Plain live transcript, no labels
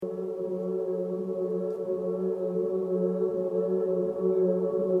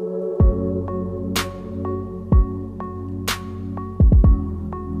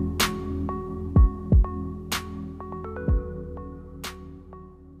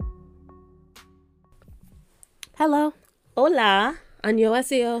Hello. Hola.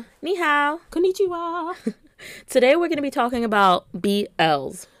 안녕하세요. Ni hao. Konnichiwa. Today we're going to be talking about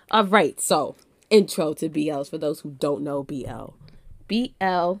BLs. All right. So, intro to BLs for those who don't know BL.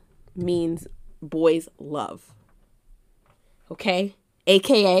 BL means boys love. Okay?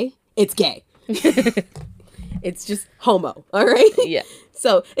 AKA, it's gay. It's just homo. All right? Yeah.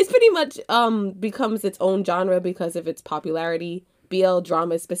 So, it's pretty much becomes its own genre because of its popularity. BL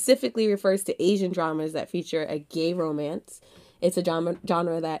drama specifically refers to Asian dramas that feature a gay romance. It's a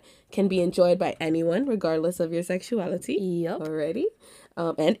genre that can be enjoyed by anyone, regardless of your sexuality. Yep. Already.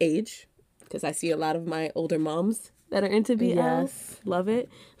 And age. Because I see a lot of my older moms that are into BL. Yes. Love it.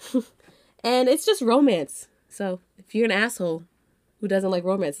 And it's just romance. So if you're an asshole who doesn't like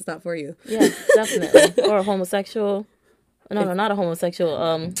romance, it's not for you. Yeah, definitely. Or a homosexual. No, not a homosexual.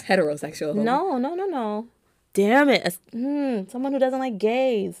 Heterosexual. No. Damn it. Someone who doesn't like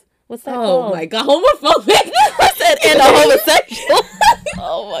gays. What's that Oh called? my God. Homophobic. I said, and a homosexual.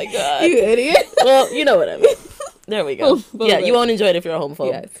 Oh my God. You idiot. Well, you know what I mean. There we go. Homophobic. Yeah, you won't enjoy it if you're a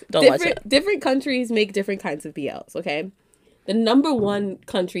homophobe. Yes. Don't watch it. Different countries make different kinds of BLs, okay? The number one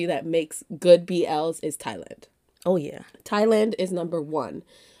country that makes good BLs is Thailand. Oh, yeah. Thailand is number one.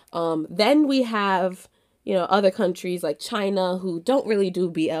 Then we have, other countries like China who don't really do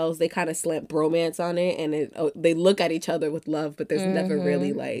BLs. They kind of slant bromance on it, and they look at each other with love, but there's never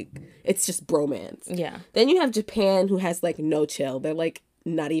really it's just bromance. Yeah. Then you have Japan who has no chill. They're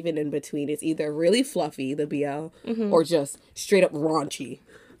not even in between. It's either really fluffy, the BL, or just straight up raunchy.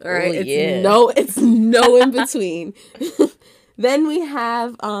 All right. It's no in between. Then we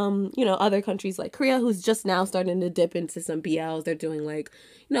have, other countries like Korea who's just now starting to dip into some BLs. They're doing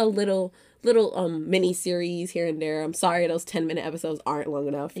little mini series here and there. I'm sorry, those 10-minute episodes aren't long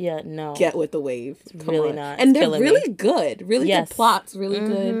enough. Yeah, no. Get with the wave. Come really on. Not. And they're really good. Really good plots, really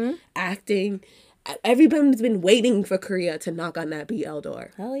good acting. Everybody's been waiting for Korea to knock on that BL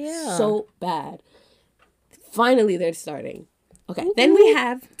door. Hell yeah. So bad. Finally, they're starting. Okay. Then we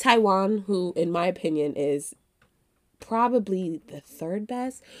have Taiwan, who, in my opinion, is probably the third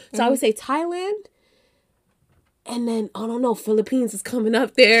best. So I would say Thailand. And then, I don't know, Philippines is coming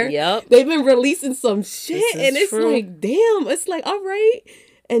up there. Yep. They've been releasing some shit. And it's true. Damn. It's all right.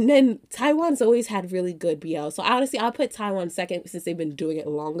 And then Taiwan's always had really good BL. So honestly, I'll put Taiwan second since they've been doing it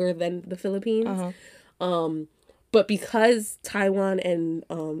longer than the Philippines. But because Taiwan and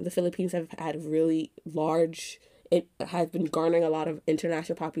the Philippines have had really large, it has been garnering a lot of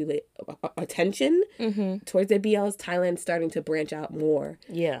international attention towards their BLs. Thailand's starting to branch out more.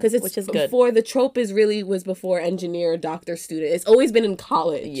 Yeah, which is good. Before the trope was before engineer, doctor, student. It's always been in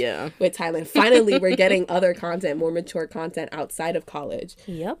college. Yeah. With Thailand, finally we're getting other content, more mature content outside of college.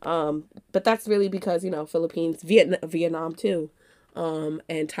 Yep. But that's really because Philippines, Vietnam too,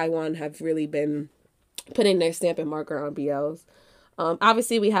 and Taiwan have really been putting their stamp and marker on BLs.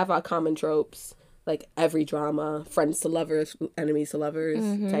 Obviously we have our common tropes. Like every drama, friends to lovers, enemies to lovers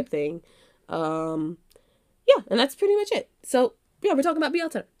type thing. And that's pretty much it. So, yeah, we're talking about BL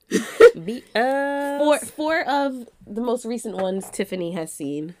today. Four of the most recent ones Tiffany has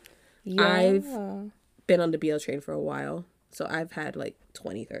seen. Yeah. I've been on the BL train for a while. So I've had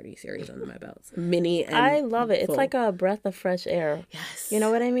 20, 30 series under my belts. Mini and I love it. full. It's like a breath of fresh air. Yes. You know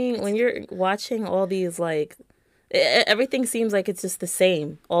what I mean? When you're watching all these everything seems like it's just the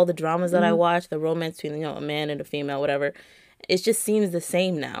same. All the dramas that I watch, the romance between a man and a female, whatever, it just seems the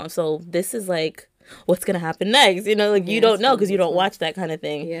same now. So this is what's gonna happen next? You don't know because you don't watch that kind of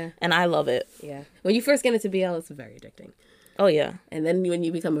thing. Yeah, and I love it. Yeah, when you first get into BL, it's very addicting. Oh yeah, and then when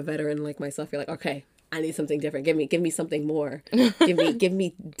you become a veteran like myself, you're like, okay, I need something different. Give me something more. give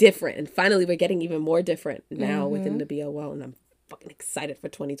me different. And finally, we're getting even more different now within the BL world, and I'm fucking excited for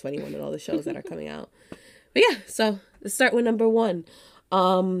 2021 and all the shows that are coming out. But yeah, so let's start with number one.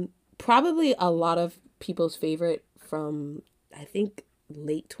 Probably a lot of people's favorite from, I think,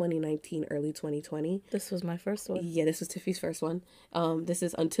 late 2019, early 2020. This was my first one. Yeah, this was Tiffy's first one. This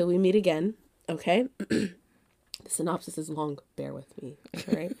is Until We Meet Again. Okay. The synopsis is long. Bear with me.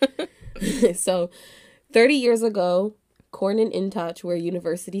 All right. So, 30 years ago, Korn and Intouch were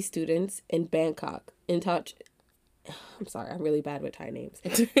university students in Bangkok. Intouch, I'm sorry, I'm really bad with Thai names.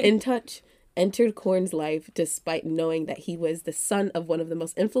 Intouch entered Korn's life despite knowing that he was the son of one of the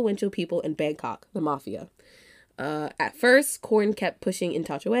most influential people in Bangkok, the mafia. At first, Korn kept pushing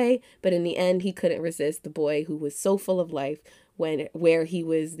Intouch away, but in the end, he couldn't resist the boy who was so full of life where he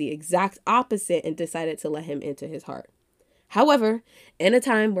was the exact opposite and decided to let him into his heart. However, in a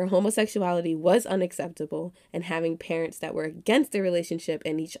time where homosexuality was unacceptable and having parents that were against the relationship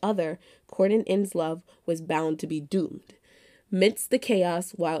and each other, Korn and In's love was bound to be doomed. Amidst the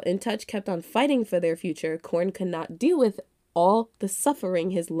chaos, while In Touch kept on fighting for their future, Korn could not deal with all the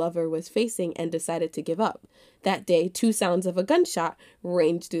suffering his lover was facing and decided to give up. That day, 2 sounds of a gunshot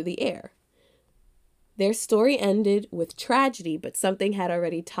ranged through the air. Their story ended with tragedy, but something had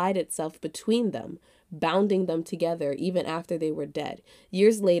already tied itself between them, bounding them together even after they were dead.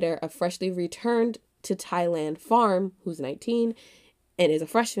 Years later, a freshly returned to Thailand Farm, who's 19 and is a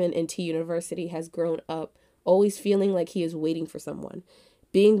freshman in T University, has grown up always feeling like he is waiting for someone.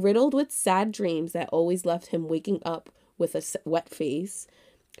 Being riddled with sad dreams that always left him waking up with a wet face,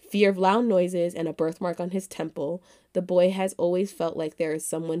 fear of loud noises, and a birthmark on his temple, the boy has always felt like there is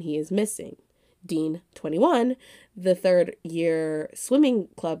someone he is missing. Dean, 21, the third-year swimming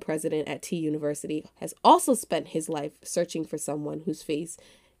club president at T University, has also spent his life searching for someone whose face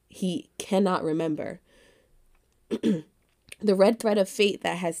he cannot remember. The red thread of fate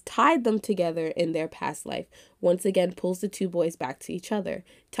that has tied them together in their past life once again pulls the 2 boys back to each other,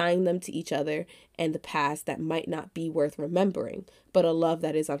 tying them to each other and the past that might not be worth remembering, but a love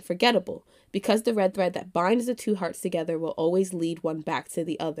that is unforgettable. Because the red thread that binds the 2 hearts together will always lead one back to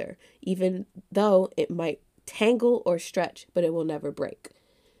the other, even though it might tangle or stretch, but it will never break.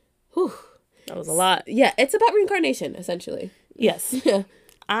 Whew. That was a lot. Yeah, it's about reincarnation, essentially. Yes. Yeah.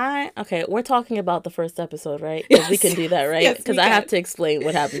 Okay, we're talking about the first episode, right? Because we can do that, right? Because I have to explain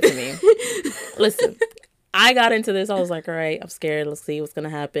what happened to me. Listen, I got into this. I was like, all right, I'm scared. Let's see what's going to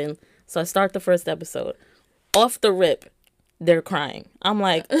happen. So I start the first episode. Off the rip, they're crying. I'm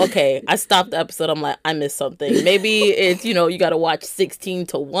like, okay, I stopped the episode. I'm like, I missed something. Maybe it's, you got to watch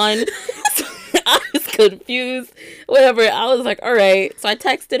 16:1. I was confused. Whatever. I was like, all right. So I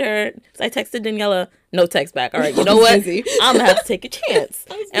texted her. So I texted Daniela. No text back. All right, you know what? I'm going to have to take a chance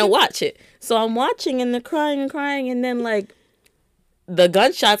and watch it. So I'm watching and they're crying and crying. And then like the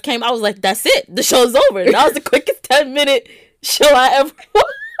gunshots came. I was like, that's it. The show's over. That was the quickest 10-minute show I ever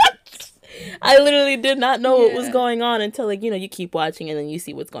watched. I literally did not know what was going on until like, you keep watching and then you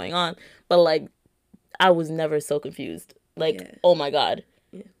see what's going on. But like, I was never so confused. Like, oh my God.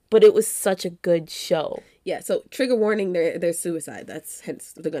 Yeah. But it was such a good show. Yeah, so trigger warning, there's suicide. That's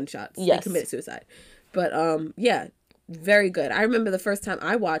hence the gunshots. Yes. They committed suicide. But, yeah, very good. I remember the first time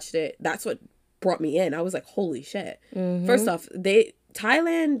I watched it, that's what brought me in. I was like, holy shit. Mm-hmm. First off,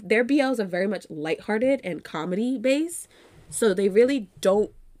 Thailand, their BLs are very much lighthearted and comedy-based. So they really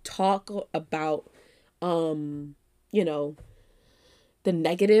don't talk about, the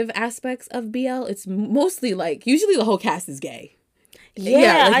negative aspects of BL. It's mostly like, usually the whole cast is gay.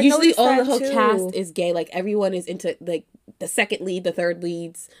 Yeah, like usually all the whole cast is gay. Like everyone is into like the second lead, the third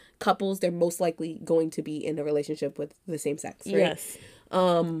leads, couples. They're most likely going to be in a relationship with the same sex, right? Yes.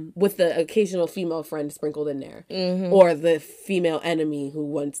 With the occasional female friend sprinkled in there, or the female enemy who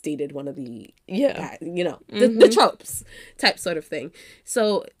once dated one of the the tropes type sort of thing.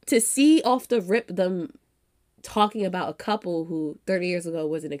 So to see off the rip them talking about a couple who 30 years ago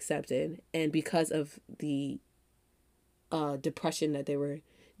wasn't accepted, and because of the depression that they were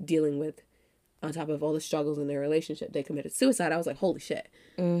dealing with, on top of all the struggles in their relationship, they committed suicide. I was like, holy shit.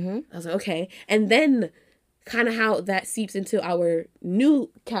 I was like, okay. And then kind of how that seeps into our new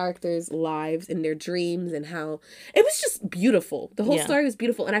characters' lives and their dreams, and how it was just beautiful. The whole story was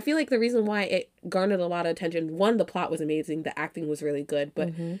beautiful. And I feel like the reason why it garnered a lot of attention, one, the plot was amazing, the acting was really good,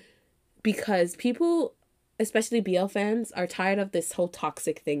 but because people, especially BL fans, are tired of this whole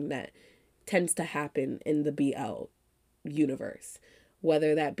toxic thing that tends to happen in the BL universe,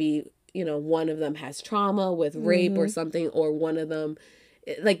 whether that be one of them has trauma with rape or something, or one of them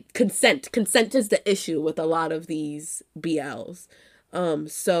like consent is the issue with a lot of these BLs.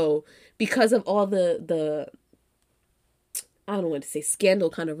 So because of all the I don't want to say scandal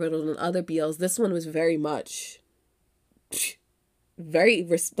kind of riddled in other BLs, this one was very much very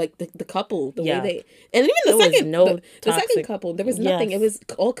like the couple, the way they, and even the second couple, there was nothing. It was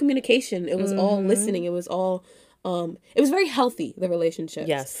all communication, it was all listening, it was all it was very healthy, the relationship.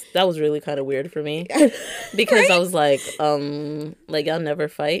 Yes, that was really kind of weird for me because right? I was like y'all never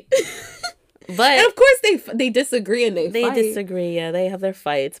fight. But and of course they disagree and they fight. Disagree. Yeah, they have their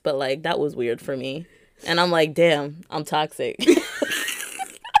fights, but like that was weird for me, and I'm like, damn, I'm toxic.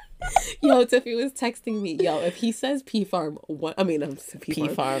 Yo, Tiffy was texting me. Yo, if he says P Farm, P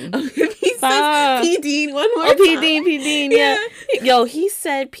Farm. If he says P Dean one more time. P Dean, yeah. Yo, he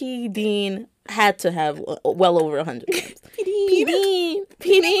said P Dean had to have well over 100 times. P Dean.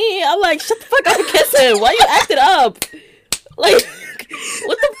 I'm like, shut the fuck up and kiss him. Why you acting up? Like,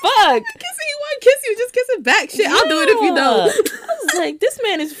 what the fuck? Kissing, you want to kiss you, just kiss him back. Shit, yeah. I'll do it if you don't. I was like, this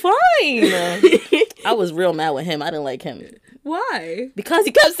man is fine. I was real mad with him. I didn't like him. Why? Because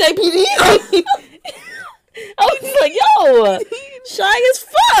he kept saying PD. I was like, yo, shy as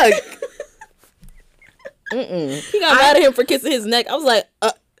fuck. He got mad at him for kissing his neck. I was like,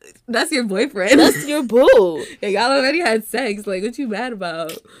 that's your boyfriend. That's your boo. Yeah, y'all already had sex. Like, what you mad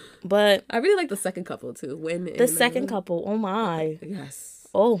about? But I really like the second couple too. The second couple, oh my. Yes.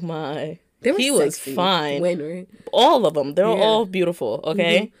 Oh my. He was fine. Right? All of them. They're all beautiful,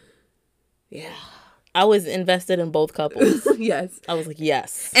 okay? Mm-hmm. Yeah. I was invested in both couples. Yes. I was like,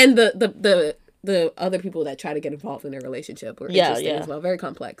 yes. And the other people that try to get involved in their relationship were interesting as well. Very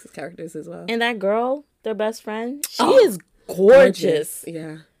complex characters as well. And that girl, their best friend, she is gorgeous.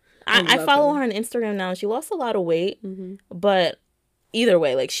 Yeah. I follow her on Instagram now. She lost a lot of weight, but either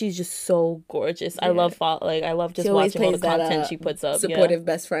way, like, she's just so gorgeous. Yeah. I love just watching all the content she puts up. Supportive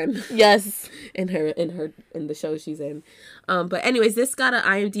best friend. Yes. in the show she's in. But anyways, this got an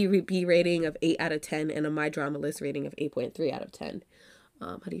IMDb rating of 8 out of 10 and a My Drama List rating of 8.3 out of 10.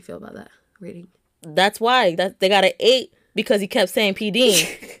 How do you feel about that rating? That's why they got an 8 because he kept saying P. Dean.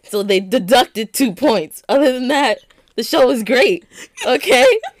 So they deducted 2 points. Other than that, the show was great. Okay?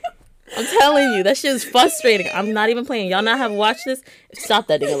 I'm telling you, that shit is frustrating. I'm not even playing. Y'all not have watched this? Stop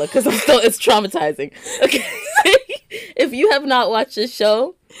that, Daniela, because it's traumatizing. Okay? If you have not watched this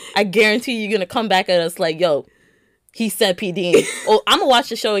show, I guarantee you're going to come back at us like, yo, he said P. Dean. Oh, I'm going to watch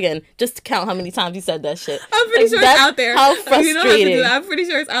the show again just to count how many times he said that shit. I'm pretty sure it's out there. How frustrating. You don't have to do that. I'm pretty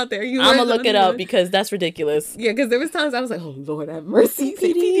sure it's out there. I'm going to look it up because that's ridiculous. Yeah, because there was times I was like, oh, Lord have mercy.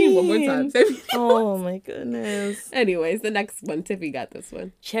 Say P. Dean one more time. Oh, my goodness. Anyways, the next one. Tiffy got this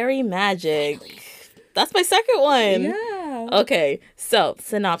one. Cherry Magic. That's my second one. Yeah. Okay, so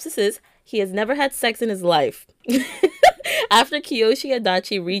synopsis is, he has never had sex in his life. After Kiyoshi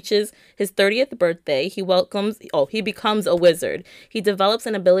Adachi reaches his 30th birthday, he becomes a wizard. He develops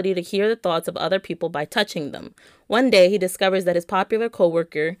an ability to hear the thoughts of other people by touching them. One day, he discovers that his popular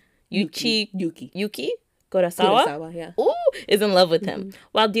coworker, Yuki Kurosawa, yeah. Is in love with him.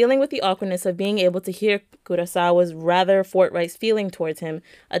 While dealing with the awkwardness of being able to hear Kurosawa's rather forthright feeling towards him,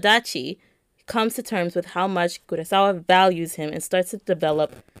 Adachi comes to terms with how much Kurosawa values him and starts to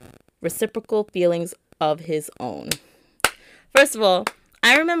develop reciprocal feelings of his own. First of all,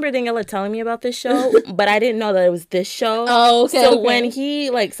 I remember Daniela telling me about this show, but I didn't know that it was this show. Oh, okay. So when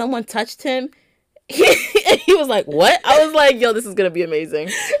someone touched him, he was like, what? I was like, yo, this is going to be amazing.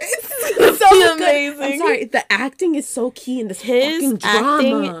 It's so amazing. I'm sorry, the acting is so key in this fucking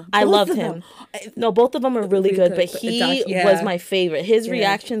drama. I loved him. No, both of them are really good, but he was my favorite. His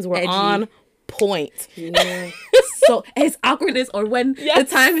reactions were on point. Yeah. So his awkwardness, or when the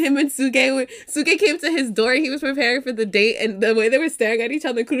time him and Suge came to his door, he was preparing for the date, and the way they were staring at each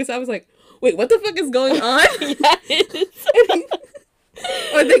other, Kurosawa was like, wait, what the fuck is going on?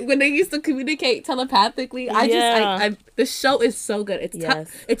 Or when they used to communicate telepathically. The show is so good.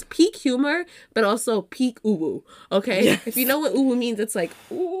 It's peak humor, but also peak uwu. Okay, if you know what uwu means, it's like,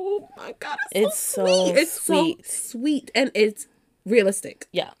 oh my god, it's so sweet. It's so sweet, and it's realistic.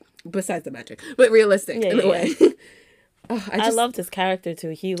 Yeah, besides the magic, but realistic in a way. I loved his character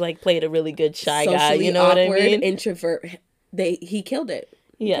too. He played a really good shy guy. You know awkward, what I mean? Introvert. He killed it.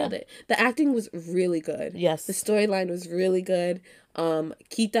 Killed it. The acting was really good. Yes. The storyline was really good. Kita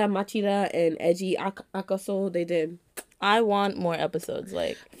Machida and Eiji Akaso, they did. I want more episodes.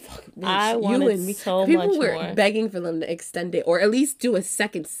 I wanted so much more. People were begging for them to extend it or at least do a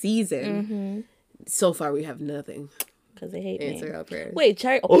second season. So far, we have nothing. Because they hate me. Our prayers. Wait,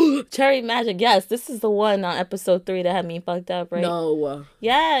 Cherry Magic. Yes, this is the one on episode 3 that had me fucked up, right? No.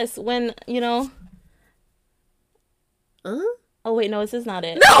 Yes, when, Oh, wait, no, this is not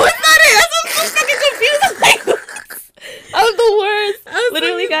it. No, it's not it! I'm so fucking confused. I'm the worst.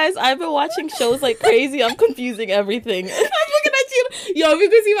 Literally, guys, I've been watching shows like crazy. I'm confusing everything. I'm looking at you. Yo, if you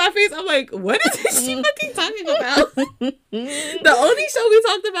can see my face, I'm like, what is she fucking talking about? The only show we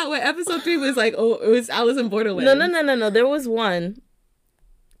talked about with episode 3 was it was Alice in Borderland. No. There was one.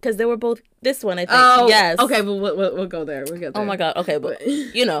 Because they were both this one, I think. Oh, yes. Okay, but we'll go there. We'll get there. Oh my god. Okay, but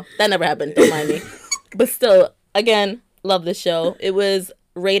that never happened. Don't mind me. But still, again, love the show. It was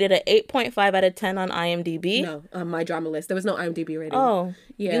rated at 8.5 out of 10 on IMDb. No, on My Drama List. There was no IMDb rating. Oh,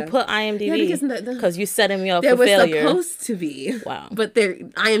 yeah. You put IMDb because you setting me up for failure. There was supposed to be. Wow. But their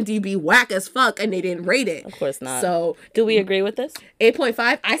IMDb whack as fuck, and they didn't rate it. Of course not. So, do we agree with this?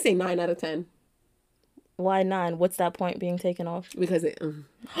 8.5. I say 9 out of 10. Why 9? What's that point being taken off? Because it. You're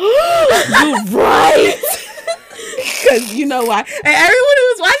right. Because you know why. And everyone who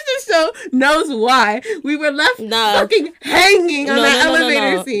was watching this show knows why. We were left fucking hanging on that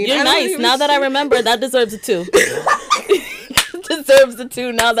elevator scene. You're nice. Now that I remember, that deserves a 2. deserves a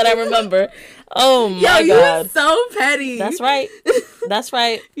 2 now that I remember. Oh my you God. was so petty. That's right. That's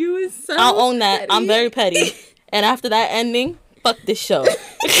right. You was so I'll own that. petty. I'm very petty. And after that ending, fuck this show.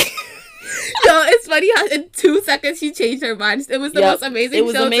 Yo, it's funny how in 2 seconds she changed her mind. It was the most amazing show. It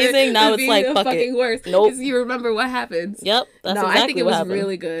was amazing. Now it's like, fuck fucking it. worse. Nope. Because you remember what happens. Yep. That's no, exactly I think it what was happened.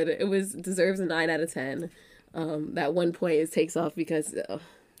 really good. It deserves a 9 out of 10. That one point it takes off because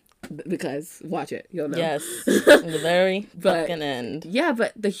watch it, you'll know. Yes. The very fucking end. Yeah,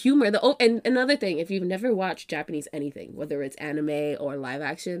 but the humor, and another thing, if you've never watched Japanese anything, whether it's anime or live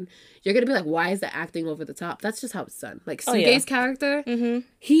action, you're gonna be like, why is the acting over the top? That's just how it's done. Like Suge's character,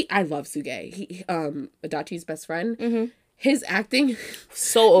 I love Suge. He Adachi's best friend. His acting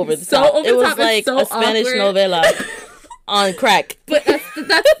so over the top. It was like a Spanish novela on crack. But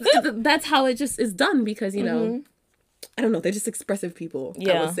that's how it just is done because you know. I don't know. They're just expressive people.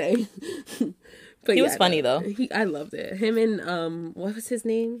 I would say. But he was funny though. I loved it. Him and what was his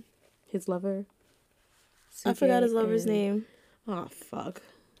name? His lover. I forgot his lover's name. Oh fuck.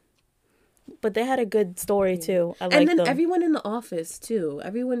 But they had a good story too. I liked and then them. everyone in the office too.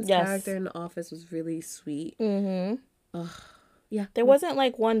 Everyone's character in the office was really sweet. Yeah. There wasn't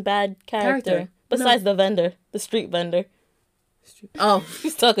like one bad character. Besides the vendor, the street vendor. Oh,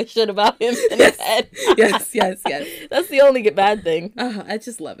 he's talking shit about him in his head. yes. That's the only bad thing. I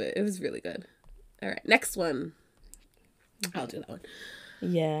just love it. It was really good. All right, next one. I'll do that one.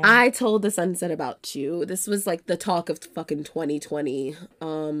 Yeah. I Told the Sunset About You. This was like the talk of fucking 2020.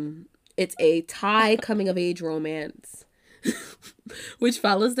 It's a Thai coming of age romance, which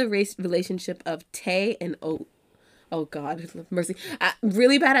follows the relationship of Tae and O. Oh God, mercy!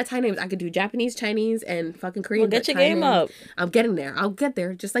 Really bad at Thai names. I could do Japanese, Chinese, and fucking Korean. Well, get your game up. I'm getting there. I'll get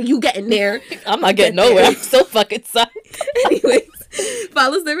there, just like you getting there. I'm not getting nowhere. I'm so fucking sorry. Anyways,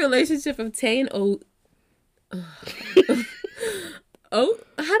 follows the relationship of Tae and O. Oh,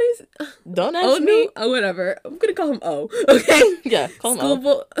 how do you? Don't ask me. Oh, whatever. I'm gonna call him O. Okay. Yeah, call him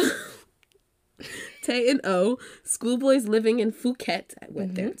O. Tae and O, schoolboys living in Phuket. I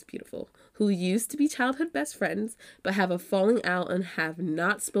went there. It's beautiful. Who used to be childhood best friends, but have a falling out and have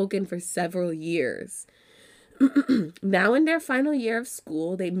not spoken for several years. Now in their final year of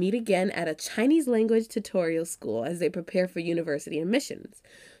school, they meet again at a Chinese language tutorial school as they prepare for university admissions.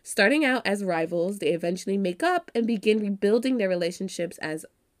 Starting out as rivals, they eventually make up and begin rebuilding their relationships as...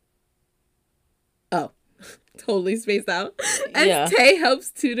 Oh, totally spaced out. As Tae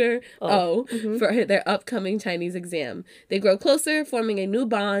helps tutor for their upcoming Chinese exam. They grow closer, forming a new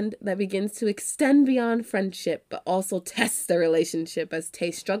bond that begins to extend beyond friendship, but also tests their relationship as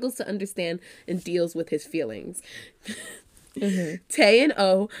Tae struggles to understand and deals with his feelings. Tae and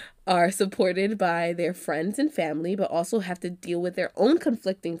O are supported by their friends and family, but also have to deal with their own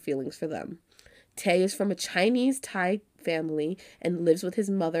conflicting feelings for them. Tae is from a Chinese Thai family and lives with his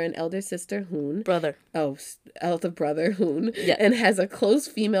mother and elder sister Hoon. Brother. Oh, elder brother Hoon. Yeah. And has a close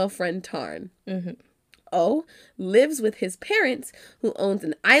female friend Tarn. O lives with his parents, who owns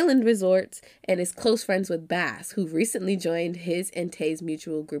an island resort, and is close friends with Bass, who recently joined his and Tae's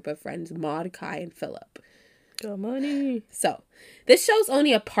mutual group of friends, Maud, Kai, and Philip. Good money. So, this show's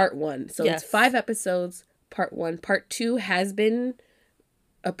only a part 1. So it's 5 episodes, part 1. Part 2 has been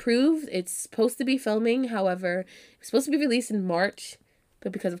approved. It's supposed to be filming. However, it's supposed to be released in March,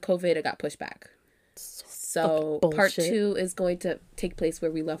 but because of COVID, it got pushed back. So part 2 is going to take place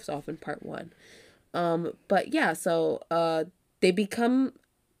where we left off in part 1. But yeah, so they become...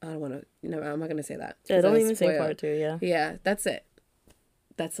 I don't want to... No, I'm not going to say that. Yeah, don't even say part 2, yeah. Yeah, that's it.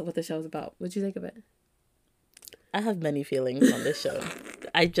 That's what the show's about. What'd you think of it? I have many feelings on this show.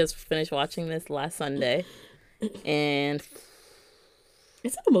 I just finished watching this last Sunday, and...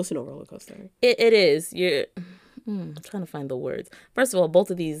 It's an emotional roller coaster. It is. I'm trying to find the words. First of all,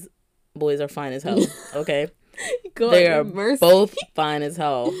 both of these boys are fine as hell. Okay, they are both fine as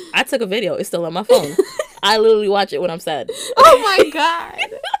hell. I took a video. It's still on my phone. I literally watch it when I'm sad. Oh my God!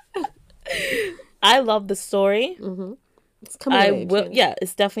 I love the story. It's coming of age. Yeah,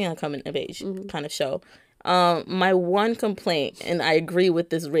 it's definitely a coming of age kind of show. My one complaint, and I agree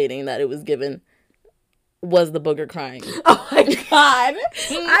with this rating that it was given, was the booger crying. Oh my God.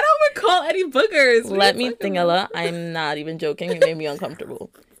 I don't recall any boogers. Let me think, Ella. I'm not even joking. It made me uncomfortable.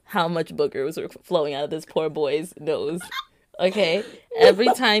 How much booger was flowing out of this poor boy's nose. Okay? Every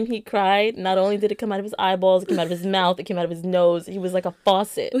time he cried, not only did it come out of his eyeballs, it came out of his mouth, it came out of his nose. He was like a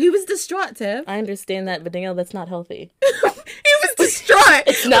faucet. He was distraught, Tiff. I understand that, but Danielle, that's not healthy. He was distraught.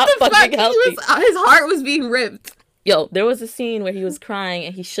 It's not fucking healthy. His heart was being ripped. Yo, there was a scene where he was crying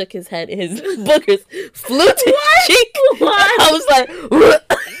and he shook his head and his boogers flew to his cheek. Why? I was like,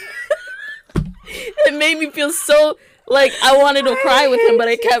 it made me feel so like I wanted to cry with him, but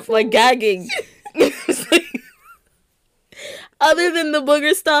I kept like gagging. Other than the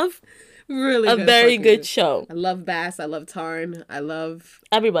booger stuff, Really a good very fucking good show. I love Bass. I love Tarn. I love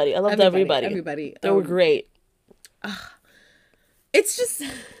Everybody. I loved everybody. Everybody. They were great. It's just,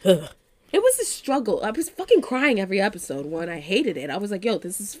 it was a struggle. I was fucking crying every episode. One, I hated it. I was like, yo,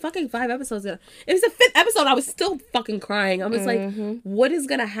 this is fucking 5 episodes. It was the 5th episode. I was still fucking crying. I was like, what is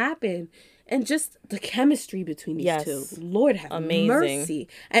gonna happen? And just the chemistry between these two. Lord have mercy.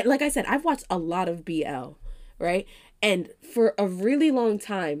 And like I said, I've watched a lot of BL, right? And for a really long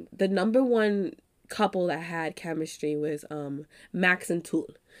time, the number one couple that had chemistry was Max and Tool.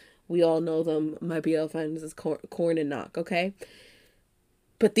 We all know them. My BL fans is Corn and Knock, okay?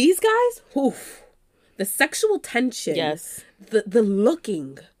 But these guys, oof, the sexual tension, the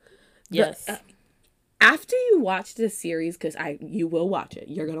looking, after you watch this series, because you will watch it,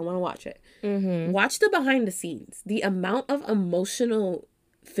 you're gonna want to watch it. Watch the behind the scenes. The amount of emotional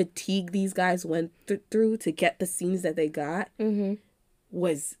fatigue these guys went through to get the scenes that they got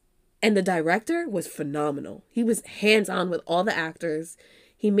was, and the director was phenomenal. He was hands on with all the actors.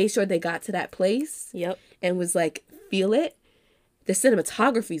 He made sure they got to that place. And was like, feel it. The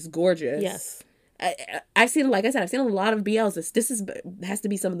cinematography is gorgeous. I've seen, like I said, I've seen a lot of BLs. This has to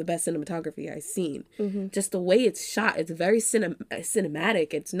be some of the best cinematography I've seen. Just the way it's shot, it's very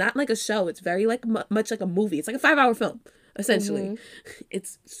cinematic. It's not like a show. It's very like much like a movie. It's like a 5-hour film, essentially.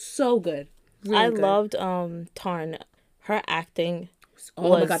 It's so good. Really good. Loved Tarn. Her acting was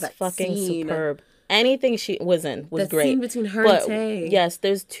my God, fucking superb. Anything she was in was great. The scene between her and Tay. Yes,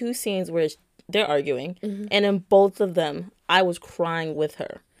 there's 2 scenes where they're arguing, and in both of them, I was crying with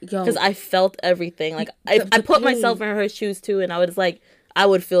her because I felt everything. Like I put myself in her shoes too, and I was like, I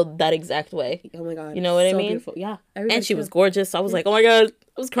would feel that exact way. Oh my God, you know what I mean? Beautiful. Yeah, and she was gorgeous. So I was like, oh my God,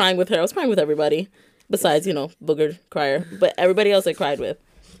 I was crying with her. I was crying with everybody, besides Booger Crier, but everybody else I cried with.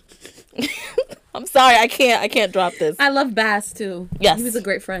 I'm sorry, I can't drop this. I love Bass too. Yes, he was a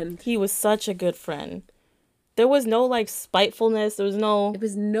great friend. He was such a good friend. There was no like spitefulness. There was no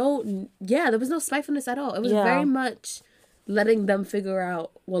spitefulness at all. It was very much letting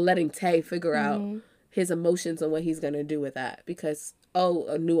Tay figure out his emotions and what he's gonna do with that, because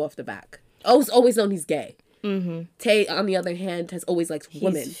knew off the back. O's always known he's gay. Tay, on the other hand, has always liked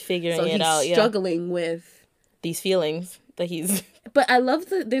women. He's figuring it out. He's struggling with these feelings that he's. But I love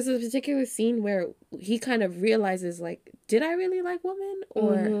there's a particular scene where he kind of realizes, like, did I really like women?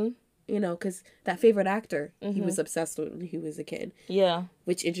 Or, because that favorite actor, he was obsessed with when he was a kid. Yeah.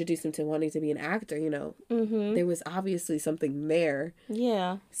 Which introduced him to wanting to be an actor, There was obviously something there.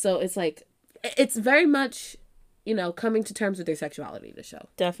 Yeah. So it's like, it's very much, coming to terms with their sexuality, the show.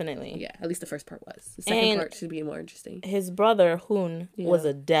 Definitely. Yeah, at least the first part was. The second part should be more interesting. His brother, Hoon, was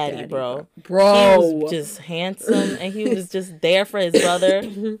a daddy, bro. He was just handsome, and he was just there for his brother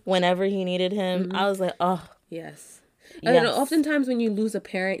whenever he needed him. I was like, oh. Yes. And oftentimes when you lose a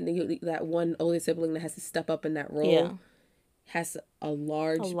parent, that one older sibling that has to step up in that role has a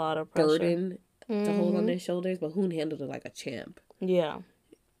lot of burden to hold on their shoulders, but Hoon handled it like a champ. Yeah.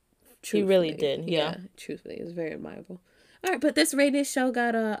 He really did. Yeah. Truthfully, it was very admirable. All right, but this show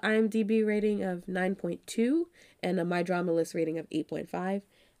got a IMDb rating of 9.2 and a My Drama List rating of 8.5.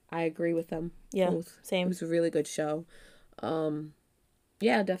 I agree with them. Yeah, both. Same. It was a really good show.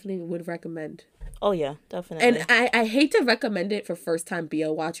 Definitely would recommend. Oh yeah, definitely. And I hate to recommend it for first time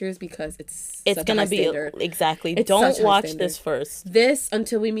BL watchers because it's gonna be standard. Exactly. Don't watch this first. This,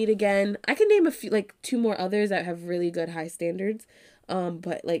 Until We Meet Again. I can name a few, like 2 more others that have really good high standards.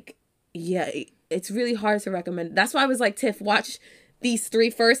 But like. Yeah, it's really hard to recommend. That's why I was like, Tiff, watch these 3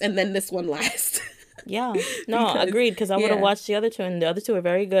 first and then this one last. Yeah. No, agreed. Because I would have watched the other 2, and the other 2 are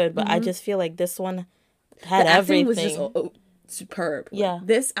very good. But I just feel like this one had everything. The acting was just superb. Yeah. Like,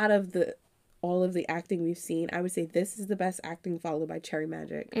 this, out of all of the acting we've seen, I would say this is the best acting, followed by Cherry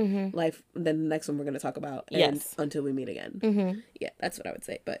Magic. Life, then the next one we're going to talk about. And Until We Meet Again. Yeah, that's what I would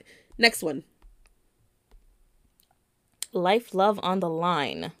say. But next one. Life, Love on the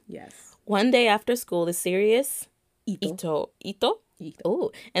Line. Yes. One day after school, the serious Ito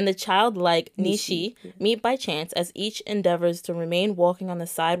and the childlike Nishi meet by chance as each endeavors to remain walking on the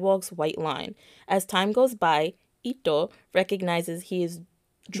sidewalk's white line. As time goes by, Ito recognizes he is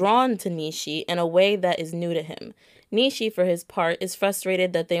drawn to Nishi in a way that is new to him. Nishi, for his part, is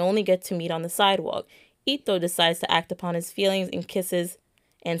frustrated that they only get to meet on the sidewalk. Ito decides to act upon his feelings and kisses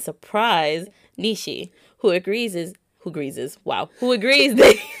and surprise Nishi, who agrees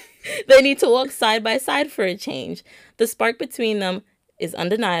they need to walk side by side for a change. The spark between them is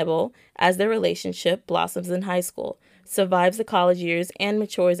undeniable as their relationship blossoms in high school. survives the college years, and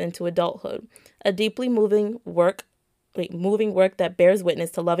matures into adulthood. A deeply moving work that bears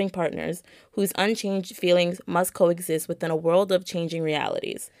witness to loving partners whose unchanged feelings must coexist within a world of changing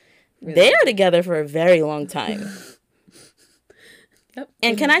realities. Really? They are together for a very long time. Yep.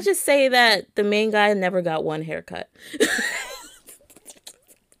 And can I just say that the main guy never got one haircut?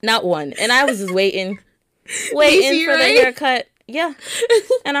 Not one. And I was just waiting for the haircut. Yeah.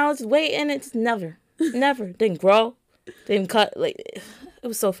 And I was waiting. It's never. Didn't grow. Didn't cut. Like, it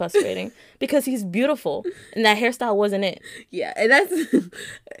was so frustrating because he's beautiful and that hairstyle wasn't it. Yeah. And that's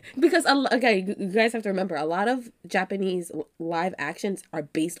because, okay, you guys have to remember, a lot of Japanese live actions are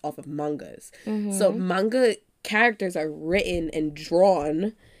based off of mangas. Mm-hmm. So manga characters are written and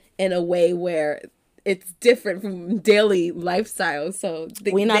drawn in a way where it's different from daily lifestyle. So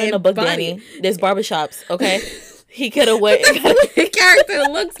we're not in a book, Danny. There's barbershops, okay? He could have went character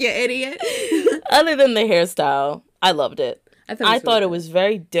looks, you idiot. Other than the hairstyle, I loved it. I thought it was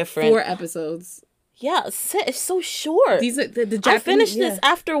very different. 4 episodes. Yeah, it's so short. These are the Japanese, I finished this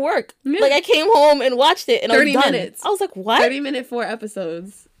after work. Yeah. Like, I came home and watched it, and 30 I was done. Minutes. I was like, what? 30-minute 4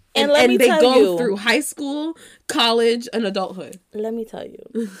 episodes. And let me tell you, they go through high school, college, and adulthood. Let me tell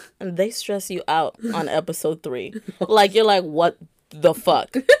you, and they stress you out on episode 3. Like, you're like, what the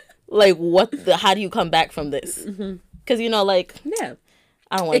fuck? Like, how do you come back from this? Because, you know, like, yeah.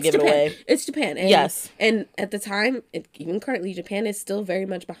 I don't want to give Japan. It away. It's Japan. And, yes. And at the time, even currently, Japan is still very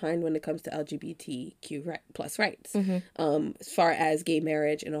much behind when it comes to LGBTQ plus rights, as far as gay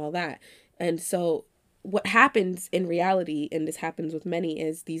marriage and all that. And so what happens in reality, and this happens with many,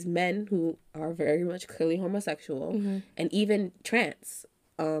 is these men who are very much clearly homosexual and even trans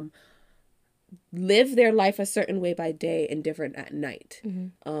live their life a certain way by day and different at night.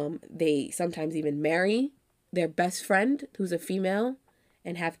 They sometimes even marry their best friend, who's a female,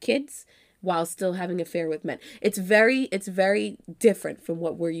 and have kids while still having an affair with men. It's very different from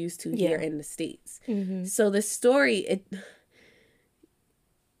what we're used to here in the States. So the story,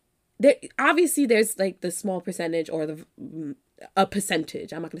 obviously there's like the small percentage or a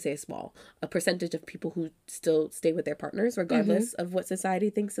percentage, I'm not going to say a percentage of people who still stay with their partners regardless of what society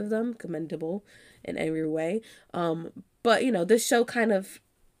thinks of them. Commendable in every way. But, you know, this show kind of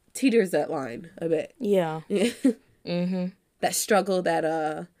teeters that line a bit. Yeah. That struggle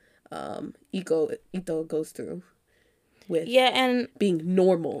that Ito goes through with and being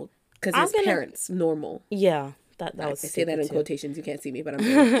normal because his parents normal. Yeah, that was. I say that in quotations. You can't see me, but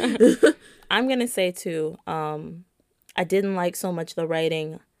I'm. I'm gonna say too. I didn't like so much the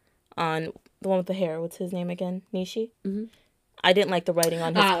writing on the one with the hair. What's his name again? Nishi. I didn't like the writing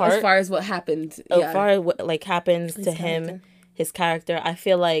on his part. As far as what happened. As far as what happens to him, his character. I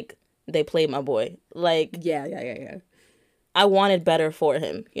feel like they played my boy. Like yeah. I wanted better for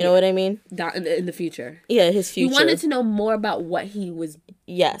him. You know what I mean? In the future. Yeah, his future. You wanted to know more about what he was...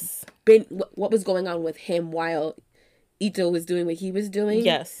 Yes. What was going on with him while Ito was doing what he was doing.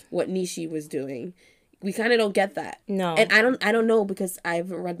 Yes. What Nishi was doing. We kind of don't get that. No. And I don't know because I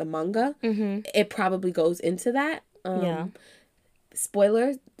haven't read the manga. It probably goes into that.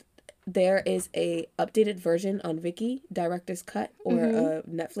 Spoiler, there is a updated version on Viki, director's cut, or a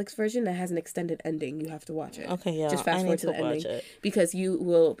Netflix version that has an extended ending. You have to watch it. Okay, yeah. Just fast forward to the ending. Because you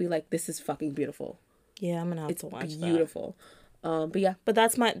will be like, this is fucking beautiful. Yeah, I'm gonna have to watch that. It's beautiful. But yeah. But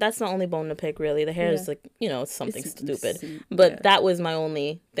that's the only bone to pick, really. The hair is like, you know, it's something stupid. But that was my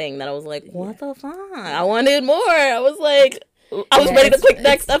only thing that I was like, what the fuck? I wanted more. I was like... I was ready to click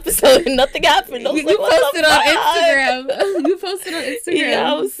next episode and nothing happened. I was you posted on Instagram. You posted on Instagram.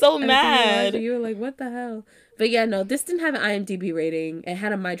 Yeah, I was so mad. You were like, what the hell? But yeah, no, this didn't have an IMDb rating. It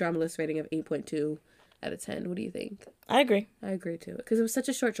had a My Drama List rating of 8.2 out of 10. What do you think? I agree. I agree too. Because it was such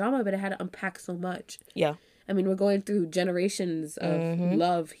a short drama, but it had to unpack so much. Yeah. I mean, we're going through generations of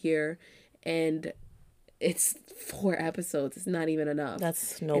love here, and it's 4 episodes. It's not even enough.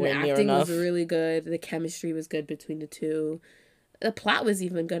 That's nowhere near enough. The acting was really good. The chemistry was good between the two. The plot was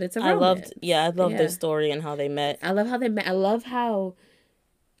even good. It's a romance. I loved their story and how they met. I love how they met. I love how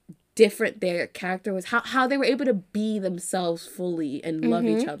different their character was. How they were able to be themselves fully and love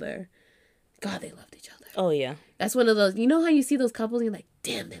each other. God, they loved each other. Oh, yeah. That's one of those, you know how you see those couples and you're like,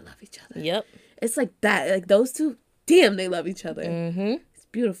 damn, they love each other. Yep. It's like that. Like those two, damn, they love each other. It's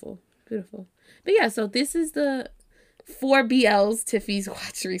beautiful. Beautiful. But yeah, so this is the 4 BLs Tiffy's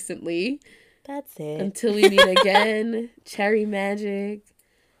watched recently. That's it. Until We Meet Again, Cherry Magic,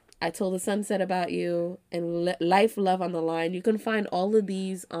 I Told the Sunset About You, and Life, Love on the Line. You can find all of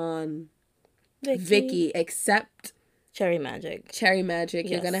these on Viki except Cherry Magic. Cherry Magic.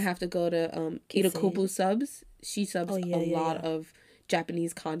 Yes. You're going to have to go to Irakubu Subs. She subs a lot of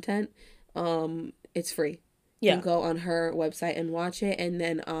Japanese content. It's free. you can go on her website and watch it. And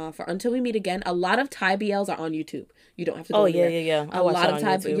then for Until We Meet Again, a lot of Thai BLs are on YouTube. You don't have to go anywhere. Yeah. A lot of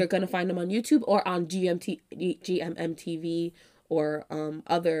Thai, you're going to find them on YouTube or on GMMTV or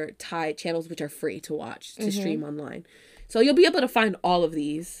other Thai channels, which are free to watch, to stream online. So you'll be able to find all of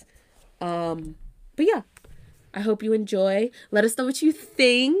these. But yeah, I hope you enjoy. Let us know what you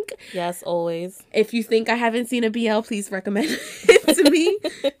think. Yes, always. If you think I haven't seen a BL, please recommend it to me.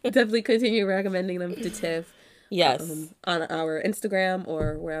 Definitely continue recommending them to Tiff. Yes. On our Instagram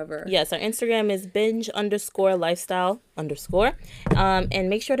or wherever. Yes, our Instagram is binge_lifestyle_. And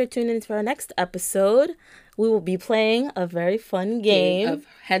make sure to tune in to our next episode. We will be playing a very fun game of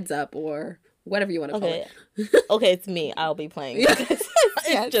Heads Up or whatever you want to call it. Okay, it's me. I'll be playing. It's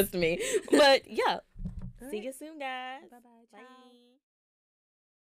just me. But yeah. See you soon, guys. Bye-bye. Bye.